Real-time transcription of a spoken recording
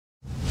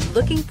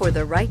Looking for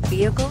the right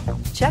vehicle?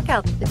 Check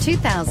out the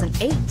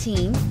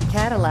 2018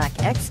 Cadillac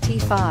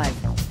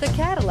XT5. The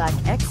Cadillac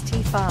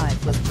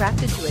XT5 was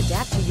crafted to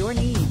adapt to your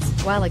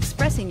needs while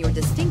expressing your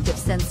distinctive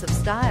sense of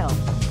style.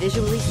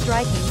 Visually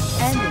striking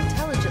and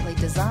intelligently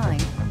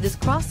designed, this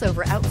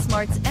crossover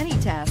outsmarts any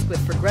task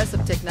with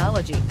progressive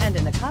technology and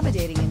an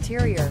accommodating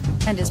interior,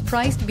 and is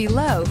priced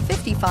below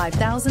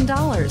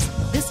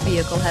 $55,000. This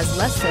vehicle has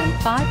less than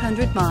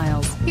 500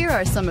 miles. Here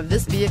are some of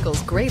this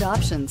vehicle's great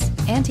options: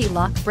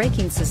 anti-lock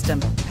braking system,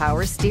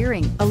 power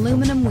steering,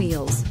 aluminum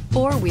wheels,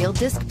 four-wheel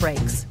disc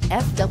brakes,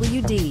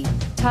 FWD,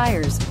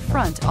 tires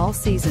front all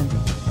season,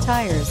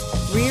 tires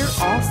rear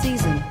all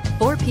season,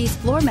 four-piece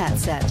floor mat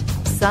set,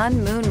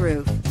 sun moon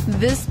roof.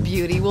 This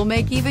beauty will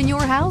make even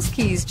your house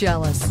keys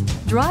jealous.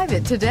 Drive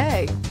it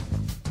today.